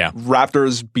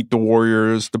 Raptors beat the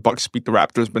Warriors, the Bucks beat the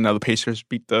Raptors, but now the Pacers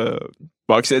beat the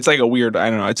Bucks. It's like a weird, I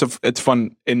don't know. It's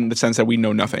fun in the sense that we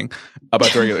know nothing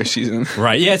about the regular season.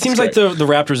 Right. Yeah, it seems like the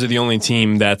Raptors are the only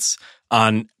team that's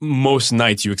on most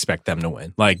nights you expect them to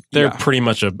win. Like, they're pretty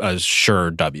much a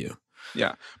sure W.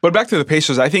 Yeah. But back to the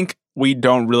Pacers, I think we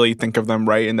don't really think of them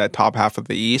right in that top half of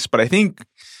the East, but I think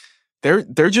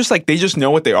they're just like, they just know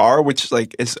what they are, which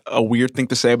like is a weird thing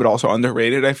to say, but also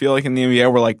underrated. I feel like in the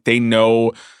NBA, where like they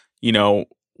know, you know,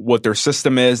 what their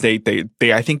system is. They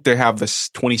I think they have the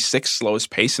 26th slowest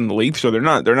pace in the league, so they're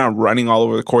not running all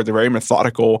over the court. They're very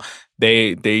methodical.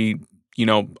 They you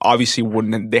know, obviously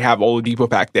when they have Oladipo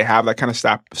back, they have that kind of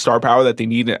star power that they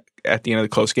need at the end of the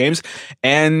close games.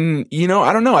 And,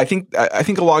 I don't know. I think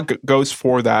a lot goes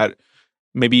for that.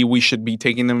 Maybe we should be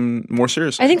taking them more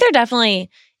seriously. I think they're definitely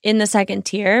in the second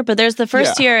tier, but there's the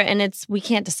first tier, and we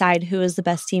can't decide who is the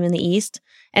best team in the East.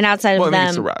 And outside of them,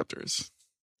 it's the Raptors.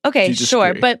 Okay,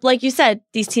 sure, but like you said,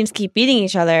 these teams keep beating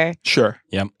each other. Sure.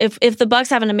 Yeah. If the Bucks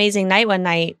have an amazing night one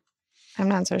night, I'm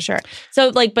not so sure.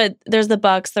 So but there's the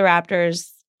Bucks, the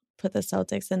Raptors. Put the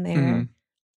Celtics in there. Mm-hmm.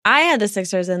 I had the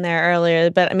Sixers in there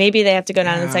earlier, but maybe they have to go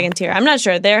down to the second tier. I'm not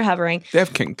sure. They're hovering. They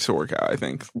have kinks to work out, I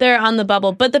think. They're on the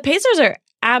bubble. But the Pacers are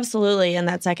absolutely in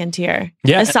that second tier.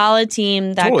 Yeah. A solid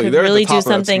team that could really do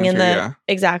something in the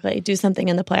do something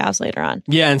in the playoffs later on.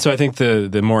 Yeah, and so I think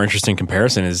the more interesting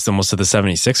comparison is almost to the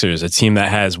 76ers, a team that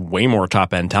has way more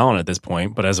top-end talent at this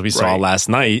point, but as we saw last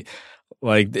night,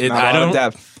 not a lot of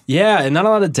depth. Yeah, and not a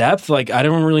lot of depth. Like, I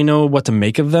don't really know what to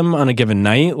make of them on a given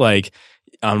night. Like,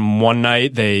 on one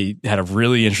night, they had a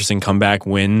really interesting comeback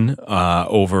win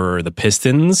over the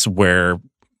Pistons, where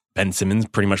Ben Simmons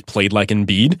pretty much played like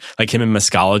Embiid. Like, him and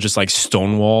Muscala just like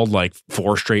stonewalled like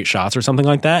 4 straight shots or something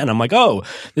like that. And I'm like, oh,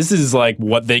 this is like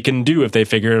what they can do if they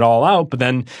figure it all out. But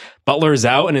then Butler's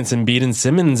out and it's Embiid and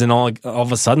Simmons, and all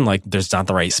of a sudden, like, there's not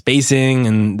the right spacing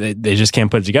and they just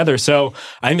can't put it together. So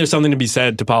I think there's something to be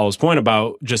said to Paolo's point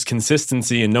about just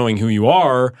consistency and knowing who you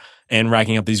are and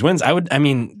racking up these wins. I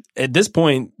mean, at this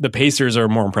point, the Pacers are a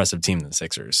more impressive team than the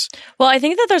Sixers. Well, I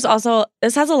think that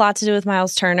this has a lot to do with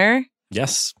Miles Turner.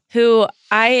 Yes. Who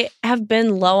I have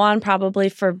been low on probably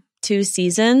for 2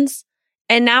 seasons.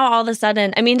 And now all of a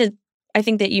sudden, I mean, I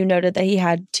think that you noted that he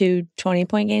had 2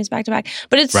 20-point games back to back.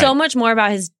 But it's so much more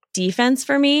about his defense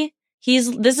for me.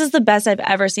 This is the best I've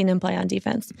ever seen him play on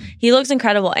defense. He looks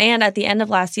incredible. And at the end of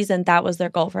last season, that was their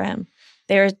goal for him.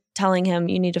 They were telling him,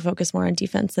 you need to focus more on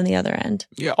defense than the other end.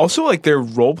 Yeah. Also, like, their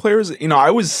role players, I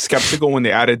was skeptical when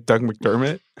they added Doug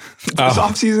McDermott this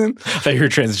offseason. I thought you were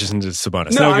transitioning to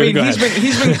Sabonis. No, I mean,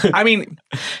 he's been, I mean,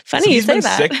 funny you say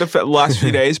that. He's been sick the last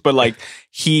few days, but like,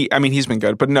 he's been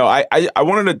good. But no, I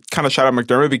wanted to kind of shout out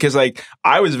McDermott because, like,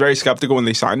 I was very skeptical when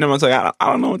they signed him. I was like, I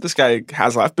don't know what this guy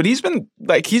has left, but he's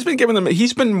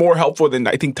been more helpful than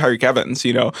I think Tyreek Evans,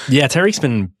 Yeah, Tyreek's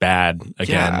been bad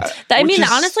again. Yeah, I mean,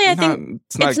 honestly, I think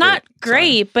it's not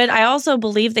great, but I also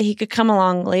believe that he could come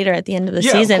along later at the end of the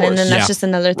season, and then that's just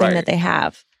another thing that they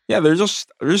have. Yeah, they're just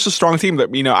a strong team that,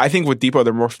 I think with Depot,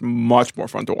 they're much more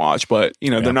fun to watch, but,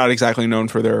 they're not exactly known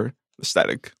for their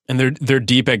aesthetic. And they're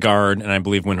deep at guard, and I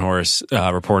believe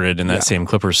Windhorst reported in that same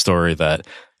Clippers story that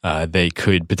they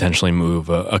could potentially move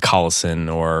a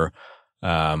Collison or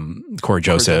Corey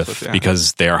Joseph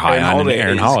because they are high on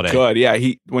Aaron Holiday. Good, yeah.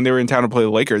 When they were in town to play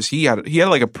the Lakers, he had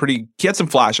some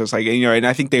flashes, like, and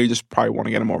I think they just probably want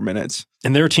to get him more minutes.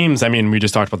 And there are teams. I mean, we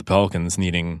just talked about the Pelicans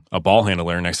needing a ball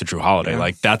handler next to Drew Holiday. Yeah.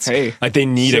 Like, that's like they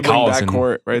need a Collison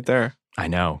backcourt right there. I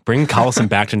know. Bring Collison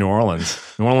back to New Orleans.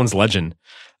 New Orleans legend.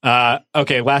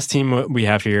 Okay, last team we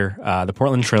have here, the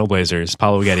Portland Trailblazers,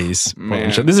 Paolo Uggetti's.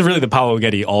 This is really the Paolo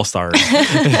Uggetti All-Stars.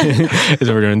 is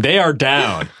what we're doing. They are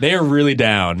down. They are really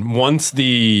down. Once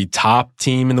the top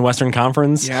team in the Western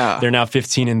Conference, they're now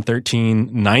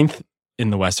 15-13, 9th in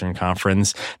the Western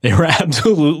Conference. They were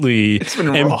absolutely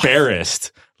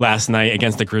embarrassed last night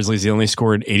against the Grizzlies. They only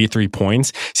scored 83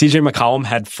 points. CJ McCollum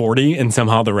had 40, and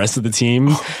somehow the rest of the team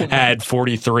had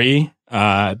 43.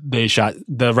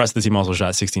 The rest of the team also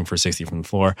shot 16 for 60 from the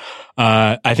floor.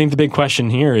 I think the big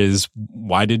question here is,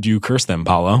 why did you curse them,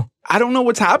 Paolo? I don't know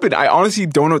what's happened. I honestly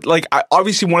don't know. Like,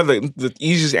 obviously one of the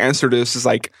easiest answer to this is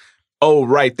like, oh,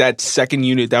 right, that second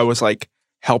unit that was like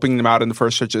helping them out in the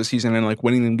first stretch of the season and like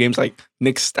winning them games, like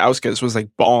Nick Stauskas was like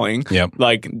balling. Yep.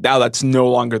 Like, now that's no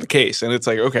longer the case. And it's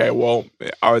like, okay, well,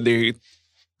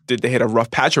 did they hit a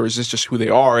rough patch, or is this just who they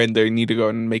are and they need to go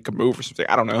and make a move or something?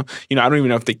 I don't know. I don't even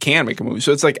know if they can make a move.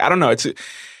 So it's like, I don't know.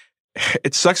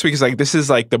 It sucks because like this is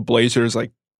like the Blazers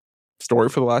like story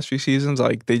for the last few seasons.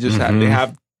 Like they just have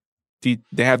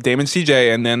Damon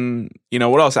CJ, and then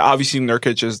what else? Obviously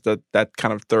Nurkic is that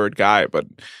kind of third guy, but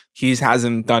he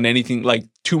hasn't done anything like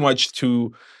too much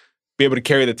to be able to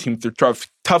carry the team through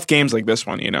tough games like this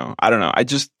one. I don't know.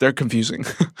 They're confusing.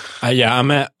 I'm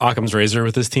at Occam's razor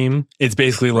with this team. It's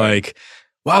basically like,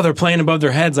 wow, they're playing above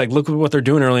their heads. Like, look at what they're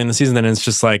doing early in the season. Then it's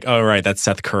just like, oh, right, that's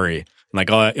Seth Curry. And like,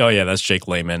 oh yeah, that's Jake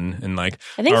Layman. And like,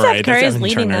 I think Seth Curry is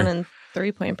leading them in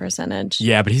 3-point percentage.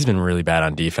 Yeah, but he's been really bad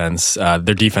on defense. Their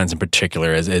defense in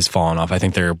particular is fallen off. I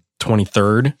think they're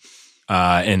 23rd.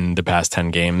 In the past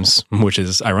 10 games, which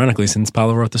is ironically since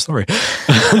Paolo wrote the story.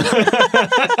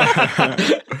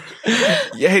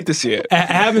 You hate to see it.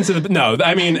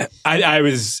 I mean, I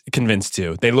was convinced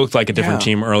too. They looked like a different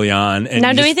team early on. And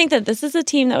now, do we think that this is a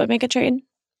team that would make a trade?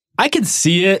 I could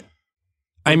see it.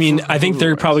 I mean, I think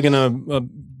they're probably going to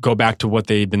go back to what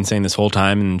they've been saying this whole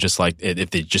time, and just like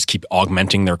if they just keep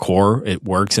augmenting their core, it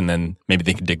works, and then maybe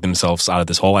they can dig themselves out of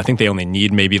this hole. I think they only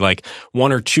need maybe like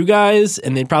 1 or 2 guys,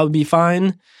 and they'd probably be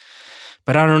fine.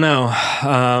 But I don't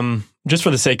know. Just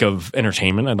for the sake of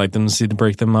entertainment, I'd like them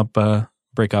to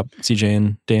break up CJ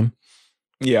and Dame.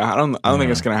 Yeah, I don't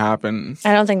think it's going to happen.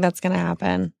 I don't think that's going to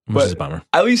happen. Which is a bummer.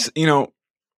 At least,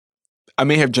 I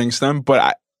may have jinxed them,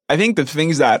 but I think the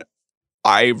things that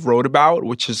I wrote about,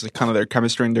 which is kind of their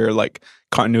chemistry and their like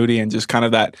continuity and just kind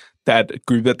of that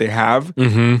group that they have,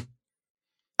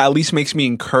 at least makes me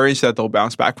encouraged that they'll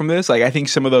bounce back from this. Like I think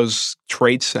some of those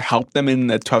traits help them in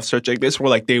a tough stretch like this,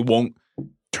 where like they won't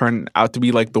turn out to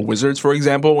be like the Wizards, for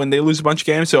example, when they lose a bunch of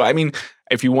games. So I mean,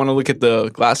 if you want to look at the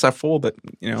glass half full,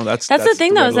 that's the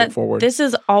thing though, is that this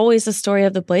is always the story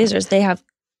of the Blazers. They have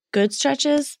good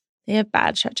stretches, they have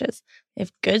bad stretches. They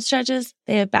have good stretches,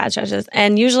 they have bad stretches.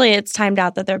 And usually it's timed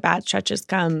out that their bad stretches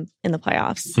come in the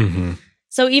playoffs. Mm-hmm.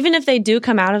 So even if they do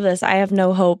come out of this, I have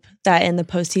no hope that in the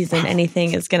postseason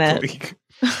anything is going to...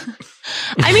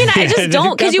 I mean, I just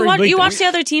don't. Because you watch the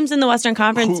other teams in the Western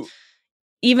Conference,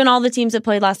 even all the teams that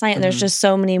played last night, and there's just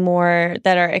so many more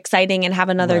that are exciting and have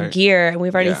another gear. And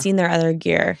we've already seen their other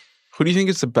gear. Who do you think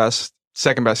is the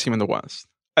second best team in the West?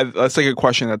 That's like a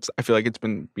question I feel like it's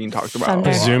been being talked about. Thunder.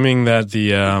 Assuming that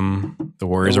the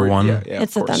Warriors are one. Yeah,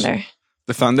 it's the Thunder.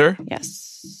 The Thunder?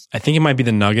 Yes. I think it might be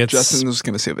the Nuggets. Justin was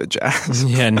going to say the Jazz.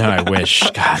 Yeah, no, I wish.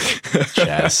 God,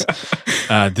 Jazz.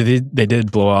 They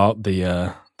did blow out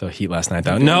the Heat last night,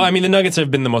 though. No, I mean, the Nuggets have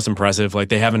been the most impressive. Like,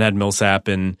 they haven't had Millsap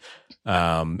and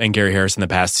Gary Harris in the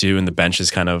past two, and the bench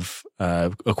has kind of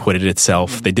acquitted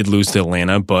itself. They did lose to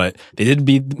Atlanta, but they did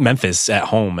beat Memphis at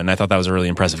home, and I thought that was a really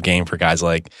impressive game for guys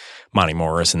like Monty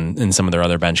Morris and some of their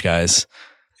other bench guys.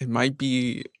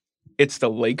 It's the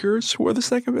Lakers who are the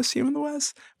second best team in the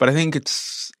West, but I think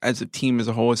it's, as a team as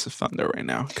a whole, it's the Thunder right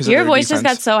now. Your voice just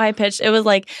got so high pitched. It was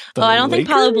like, I don't think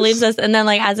Paolo believes this. And then,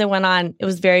 like, as it went on, it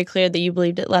was very clear that you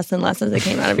believed it less and less as it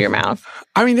came out of your mouth.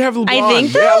 I mean, they have LeBron. I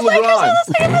think they have LeBron. Lakers are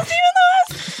the second best team in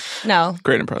the West. No.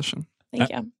 Great impression.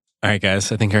 Thank you. All right,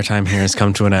 guys. I think our time here has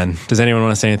come to an end. Does anyone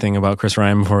want to say anything about Chris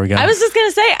Ryan before we go? I was just going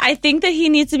to say, I think that he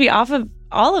needs to be off of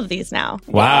all of these now.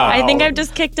 Wow. I think I've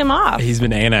just kicked him off. He's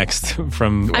been annexed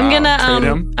from... I'm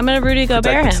gonna Rudy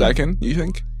Gobert him. Second, you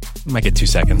think? Might get 2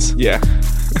 seconds. Yeah.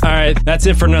 All right. That's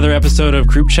it for another episode of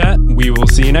Group Chat. We will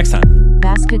see you next time.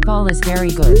 Basketball is very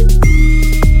good.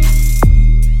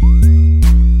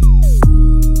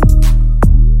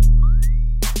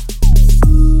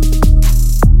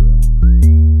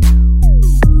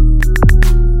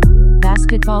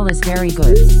 Basketball is very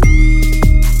good.